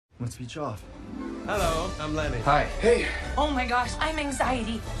Let's beach off. Hello, I'm Lenny. Hi. Hey. Oh my gosh, I'm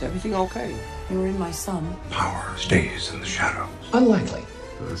anxiety. Is everything okay? You were in my son. Power stays in the shadows. Unlikely.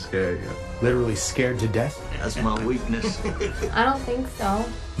 Does it scare you? Literally scared to death? That's my weakness. I don't think so.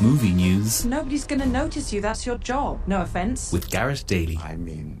 Movie news Nobody's gonna notice you, that's your job. No offence. with Gareth Daly. I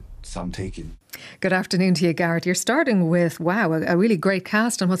mean, some taken. Good afternoon to you, Garrett. You're starting with, wow, a really great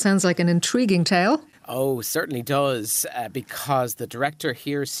cast and what sounds like an intriguing tale. Oh, certainly does, because the director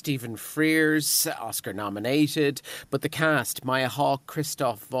here, Stephen Frears, Oscar nominated, but the cast, Maya Hawke,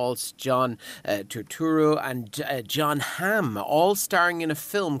 Christoph Waltz, John Turturro and John Hamm, all starring in a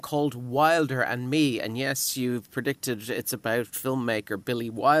film called Wilder and Me. And yes, you've predicted it's about filmmaker Billy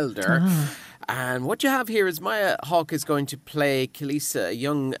Wilder. And what you have here is Maya Hawke is going to play Kalisa, a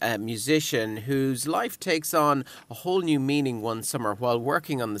young musician whose life takes on a whole new meaning one summer while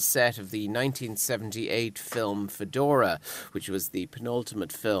working on the set of the 1978 film Fedora, which was the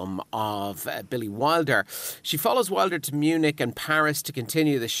penultimate film of Billy Wilder. She follows Wilder to Munich and Paris to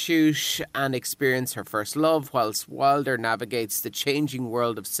continue the shoot and experience her first love, whilst Wilder navigates the changing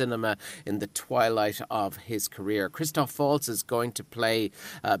world of cinema in the twilight of his career. Christoph Waltz is going to play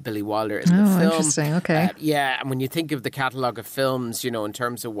Billy Wilder in the film. Interesting, okay. Yeah, and when you think of the catalogue of films, in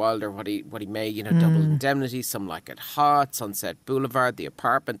terms of Wilder, what he made, Double Indemnity, Some Like It Hot, Sunset Boulevard, The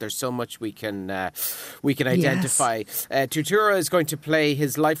Apartment, there's so much we can identify. Turturro is going to play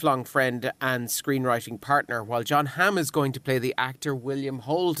his lifelong friend and screenwriting partner, while John Hamm is going to play the actor William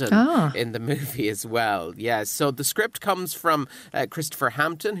Holden in the movie as well. Yeah, so the script comes from Christopher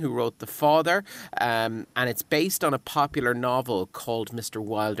Hampton, who wrote The Father, and it's based on a popular novel called Mr.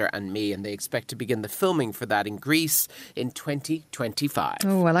 Wilder and Me, and they expect to begin the filming for that in Greece in 2025.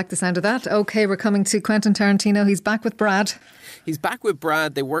 Oh, I like the sound of that. Okay, we're coming to Quentin Tarantino. He's back with Brad. He's back with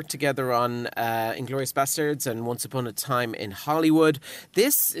Brad. They worked together on Inglourious Basterds and Once Upon a Time in Hollywood.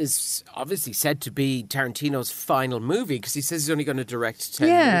 This is obviously said to be Tarantino's final movie because he says he's only going to direct 10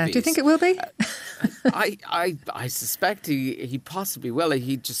 movies. Do you think it will be? I suspect he possibly will.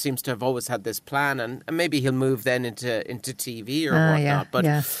 He just seems to have always had this plan, and maybe he'll move then into TV or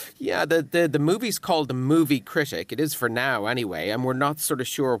whatnot. The movie's called The Movie Critic. It is for now anyway, and we're not sort of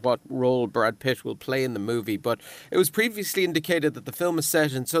sure what role Brad Pitt will play in the movie, but it was previously indicated that the film is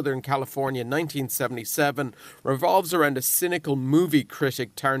set in Southern California in 1977, revolves around a cynical movie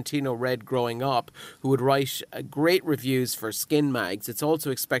critic Tarantino read growing up, who would write great reviews for Skin Mags. It's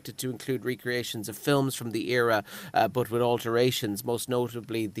also expected to include recreations of films from the era, but with alterations, most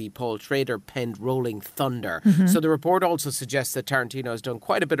notably the Paul Schrader penned Rolling Thunder. So the report also suggests that Tarantino has done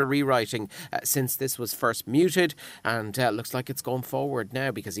quite a bit of rewriting since this was first muted, and looks like it's going forward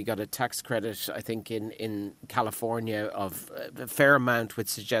now because he got a tax credit, I think, in California of a fair amount, which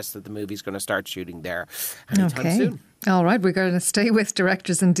suggests that the movie's going to start shooting there anytime soon. All right, we're going to stay with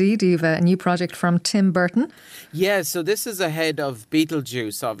directors indeed. You've a new project from Tim Burton. Yeah, so this is ahead of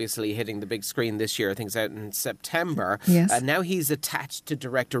Beetlejuice, obviously hitting the big screen this year. I think it's out in September. Yes. Now he's attached to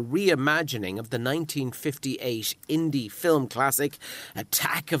direct a reimagining of the 1958 indie film classic,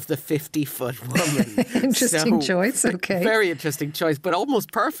 Attack of the 50-Foot Woman. Interesting choice, okay. Very interesting choice, but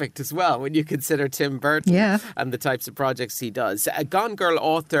almost perfect as well when you consider Tim Burton and the types of projects he does. Gone Girl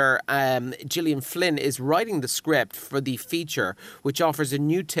author Gillian Flynn is writing the script for the feature, which offers a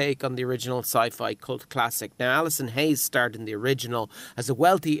new take on the original sci-fi cult classic. Now, Alison Hayes starred in the original as a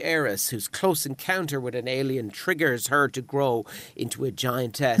wealthy heiress whose close encounter with an alien triggers her to grow into a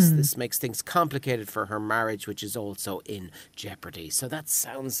giantess. This makes things complicated for her marriage, which is also in jeopardy. So that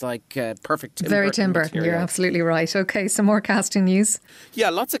sounds like perfect Tim Burton. Very Tim Burton, material. you're absolutely right. Okay, some more casting news. Yeah,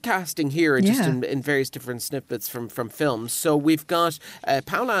 lots of casting here, just in various different snippets from films. So we've got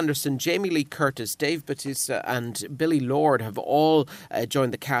Paula Anderson, Jamie Lee Curtis, Dave Bautista and Billy Lord have all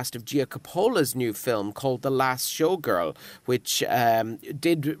joined the cast of Gia Coppola's new film called The Last Showgirl, which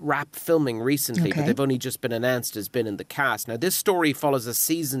did wrap filming recently, but they've only just been announced as being in the cast. Now, this story follows a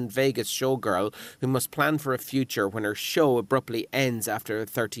seasoned Vegas showgirl who must plan for a future when her show abruptly ends after a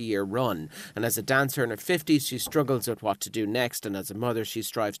 30-year run. And as a dancer in her 50s, she struggles with what to do next, and as a mother, she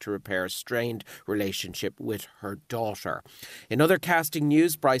strives to repair a strained relationship with her daughter. In other casting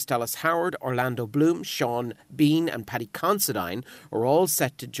news, Bryce Dallas Howard, Orlando Bloom, Sean Bean and Paddy Considine are all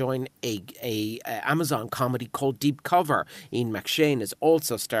set to join a Amazon comedy called Deep Cover. Ian McShane is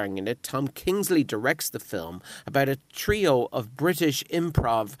also starring in it. Tom Kingsley directs the film about a trio of British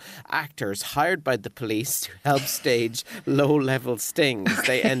improv actors hired by the police to help stage low-level stings.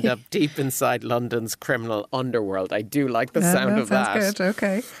 They end up deep inside London's criminal underworld. I do like the sound of that. Sounds good,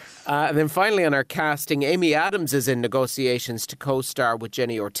 okay. And then finally on our casting, Amy Adams is in negotiations to co-star with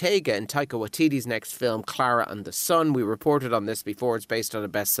Jenny Ortega in Taika Waititi's next film, Clara and the Sun. We reported on this before. It's based on a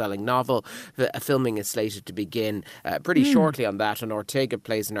best-selling novel. Filming is slated to begin pretty shortly on that, and Ortega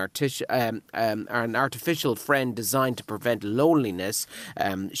plays an artificial friend designed to prevent loneliness.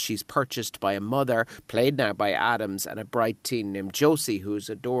 She's purchased by a mother, played now by Adams, and a bright teen named Josie, who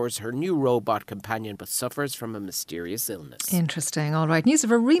adores her new robot companion but suffers from a mysterious illness. Interesting. All right. News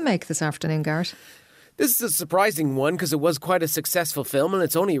of a remake this afternoon, Garrett. This is a surprising one because it was quite a successful film and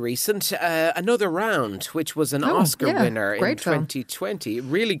it's only recent. Another Round, which was an Oscar winner in 2020.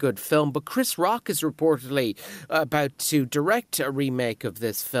 Really good film. But Chris Rock is reportedly about to direct a remake of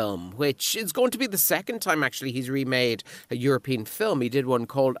this film, which is going to be the second time actually he's remade a European film. He did one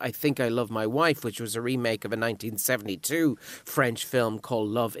called I Think I Love My Wife, which was a remake of a 1972 French film called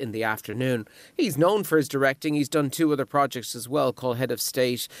Love in the Afternoon. He's known for his directing. He's done 2 other projects as well called Head of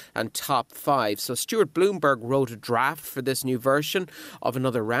State and Top 5. So Stuart Bloomberg wrote a draft for this new version of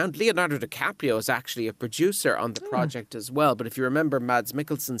Another Round. Leonardo DiCaprio is actually a producer on the project as well. But if you remember, Mads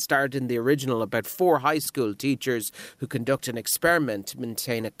Mikkelsen starred in the original about 4 high school teachers who conduct an experiment to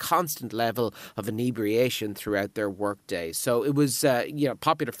maintain a constant level of inebriation throughout their workday. So it was a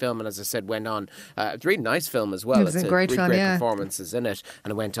popular film, and as I said, went on. It's a really nice film as well. It's a great film, great performances in it,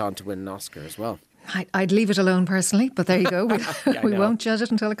 and it went on to win an Oscar as well. I'd leave it alone personally, but there you go. We won't judge it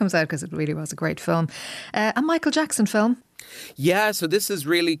until it comes out because it really was a great film. A Michael Jackson film. Yeah, so this is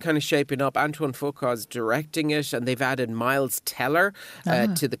really kind of shaping up. Antoine Fuqua's directing it, and they've added Miles Teller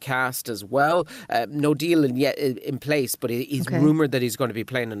to the cast as well. No deal yet in place, but he's rumoured that he's going to be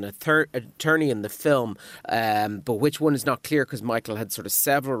playing an attorney in the film. But which one is not clear because Michael had sort of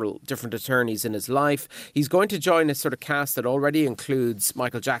several different attorneys in his life. He's going to join a sort of cast that already includes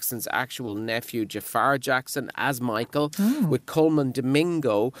Michael Jackson's actual nephew, Jafar Jackson, as Michael, with Coleman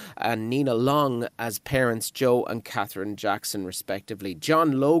Domingo and Nina Long as parents Joe and Catherine Jackson, respectively.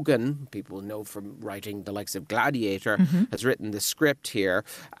 John Logan, people know from writing the likes of Gladiator, has written the script here,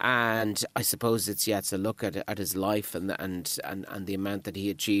 and I suppose it's a look at his life and the amount that he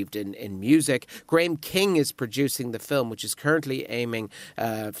achieved in music. Graham King is producing the film, which is currently aiming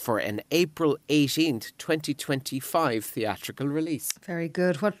for an April 18th, 2025 theatrical release. Very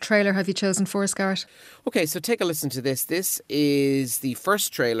good. What trailer have you chosen for us, Garrett? Okay, so take a listen to this. This is the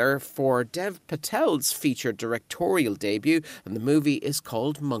first trailer for Dev Patel's featured directorial debut, and the movie is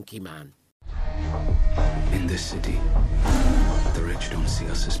called Monkey Man. In this city, the rich don't see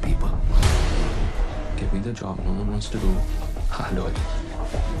us as people. Give me the job no one wants to do. I'll do it.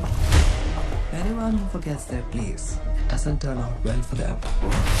 Anyone who forgets their place, it doesn't turn out well for them.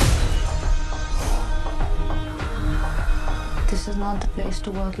 This is not the place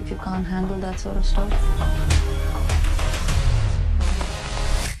to work if you can't handle that sort of stuff.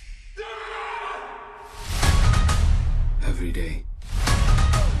 Every day,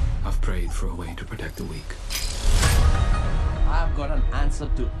 I've prayed for a way to protect the weak. I've got an answer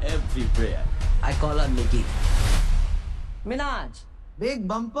to every prayer. I call her Nikki. Minaj, big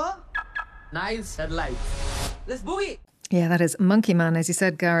bumper, nice headlights. Let's boogie. Yeah, that is Monkey Man, as you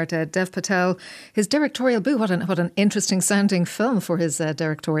said, Garrett. Dev Patel, his directorial debut. What an interesting sounding film for his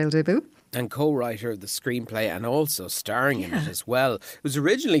directorial debut. And co-writer of the screenplay and also starring in it as well. It was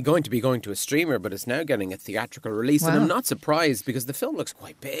originally going to a streamer, but it's now getting a theatrical release. Wow. And I'm not surprised because the film looks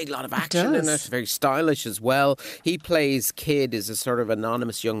quite big, a lot of action in it, very stylish as well. He plays Kid, is a sort of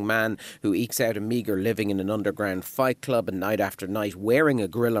anonymous young man who ekes out a meagre living in an underground fight club, and night after night, wearing a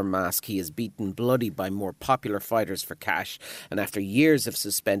gorilla mask, he is beaten bloody by more popular fighters for cash. And after years of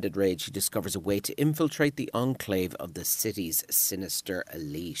suspended rage, he discovers a way to infiltrate the enclave of the city's sinister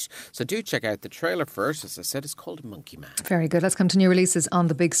elite. So do check out the trailer first. As I said, it's called Monkey Man. Very good. Let's come to new releases on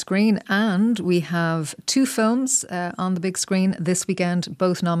the big screen. And we have 2 films on the big screen this weekend,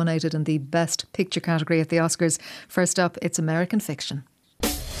 both nominated in the Best Picture category at the Oscars. First up, it's American Fiction.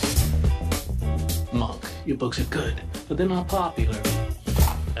 Monk, your books are good, but they're not popular.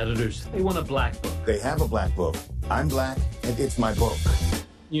 Editors, they want a black book. They have a black book. I'm black, and it's my book.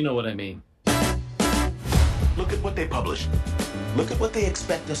 You know what I mean. Look at what they publish. Look at what they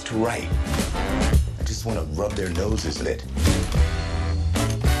expect us to write. I just want to rub their noses in it.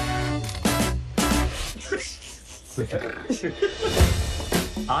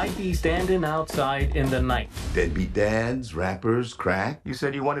 I'd be standing outside in the night. Deadbeat dads, rappers, crack. You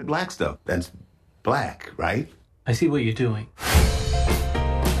said you wanted black stuff. That's black, right? I see what you're doing.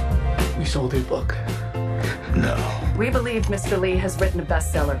 We sold your book. No. We believe Mr. Lee has written a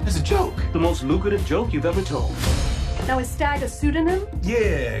bestseller. It's a joke. The most lucrative joke you've ever told. Now, is Stag a pseudonym?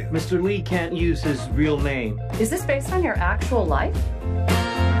 Yeah. Mr. Lee can't use his real name. Is this based on your actual life?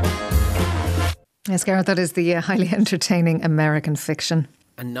 Yes, Gareth, that is the highly entertaining American fiction.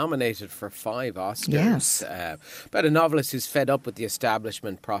 And nominated for 5 Oscars. Yes. About a novelist who's fed up with the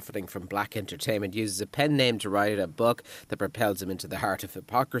establishment profiting from black entertainment uses a pen name to write a book that propels him into the heart of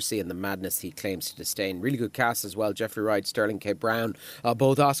hypocrisy and the madness he claims to disdain. Really good cast as well. Jeffrey Wright, Sterling K. Brown,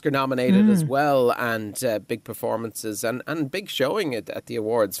 both Oscar nominated as well, and big performances and big showing at the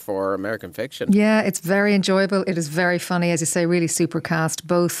awards for American fiction. Yeah, it's very enjoyable. It is very funny, as you say, really super cast.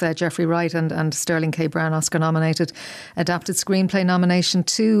 Both Jeffrey Wright and Sterling K. Brown Oscar nominated. Adapted screenplay nomination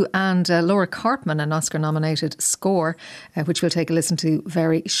too, and Laura Cartman an Oscar nominated score, which we'll take a listen to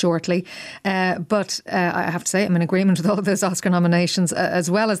very shortly. But I have to say I'm in agreement with all of those Oscar nominations,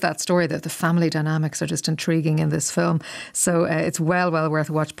 as well as that story that the family dynamics are just intriguing in this film. So it's well worth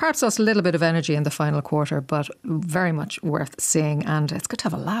a watch. Perhaps lost a little bit of energy in the final quarter, but very much worth seeing, and it's good to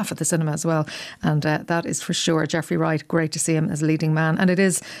have a laugh at the cinema as well, and that is for sure. Jeffrey Wright, great to see him as leading man, and it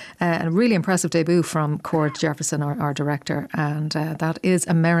is a really impressive debut from Cord Jefferson, our director, and that is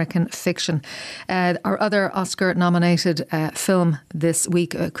American fiction. Our other Oscar nominated film this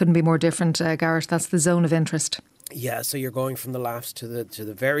week couldn't be more different, Garrett. That's The Zone of Interest. Yeah, so you're going from the laughs to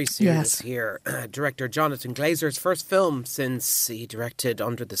the very serious here. Director Jonathan Glazer's first film since he directed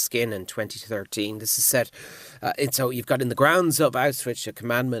Under the Skin in 2013. This is set, so you've got in the grounds of Auschwitz,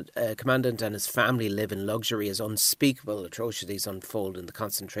 a commandant and his family live in luxury as unspeakable atrocities unfold in the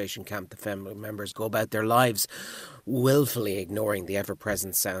concentration camp. The family members go about their lives willfully ignoring the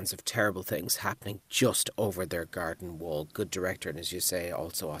ever-present sounds of terrible things happening just over their garden wall. Good director, and as you say,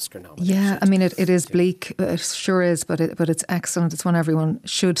 also Oscar nominated. Yeah, I mean, it is bleak, it sure is, but it's excellent. It's one everyone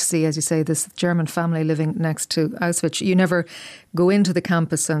should see. As you say, this German family living next to Auschwitz. You never go into the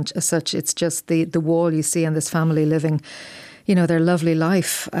campus and as such, it's just the wall you see and this family living, you know, their lovely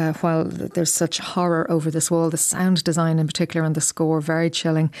life, while there's such horror over this wall. The sound design in particular and the score, very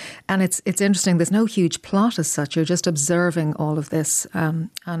chilling. And it's interesting, there's no huge plot as such. You're just observing all of this.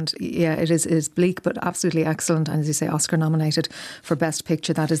 And yeah, it is bleak, but absolutely excellent. And as you say, Oscar nominated for Best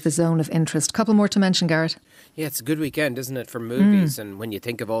Picture. That is The Zone of Interest. Couple more to mention, Garrett. Yeah, it's a good weekend, isn't it, for movies? And when you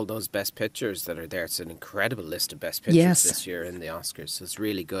think of all those Best Pictures that are there, it's an incredible list of Best Pictures this year in the Oscars. So it's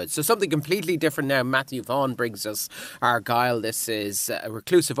really good. So something completely different now. Matthew Vaughn brings us Argylle. This is a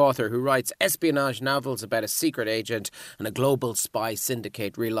reclusive author who writes espionage novels about a secret agent and a global spy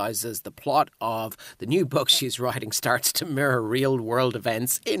syndicate realises the plot of the new book she's writing starts to mirror real-world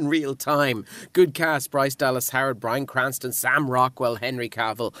events in real time. Good cast, Bryce Dallas Howard, Bryan Cranston, Sam Rockwell, Henry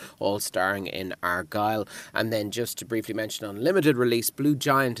Cavill, all starring in Argylle. And then just to briefly mention on limited release, Blue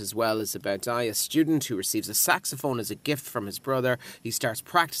Giant as well is about a student who receives a saxophone as a gift from his brother. He starts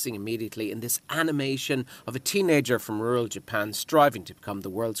practicing immediately in this animation of a teenager from rural Japan striving to become the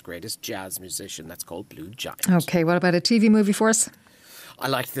world's greatest jazz musician. That's called Blue Giant. Okay, what about a TV movie for us? I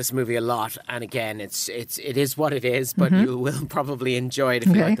liked this movie a lot, and again, it is what it is, but you will probably enjoy it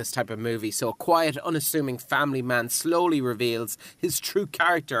if you like this type of movie. So a quiet, unassuming family man slowly reveals his true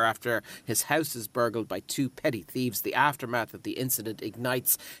character after his house is burgled by 2 petty thieves. The aftermath of the incident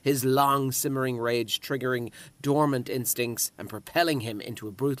ignites his long simmering rage, triggering dormant instincts and propelling him into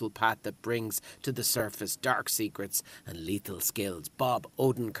a brutal path that brings to the surface dark secrets and lethal skills. Bob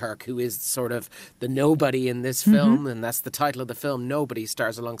Odenkirk, who is sort of the nobody in this film, and that's the title of the film, Nobody,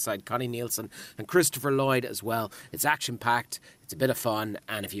 stars alongside Connie Nielsen and Christopher Lloyd as well. It's action-packed, it's a bit of fun,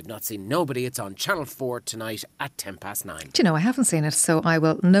 and if you've not seen Nobody, it's on Channel 4 tonight at 9:10. Do you know, I haven't seen it, so I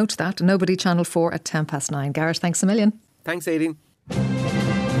will note that. Nobody, Channel 4 at 9:10. Garrett, thanks a million. Thanks, Aideen.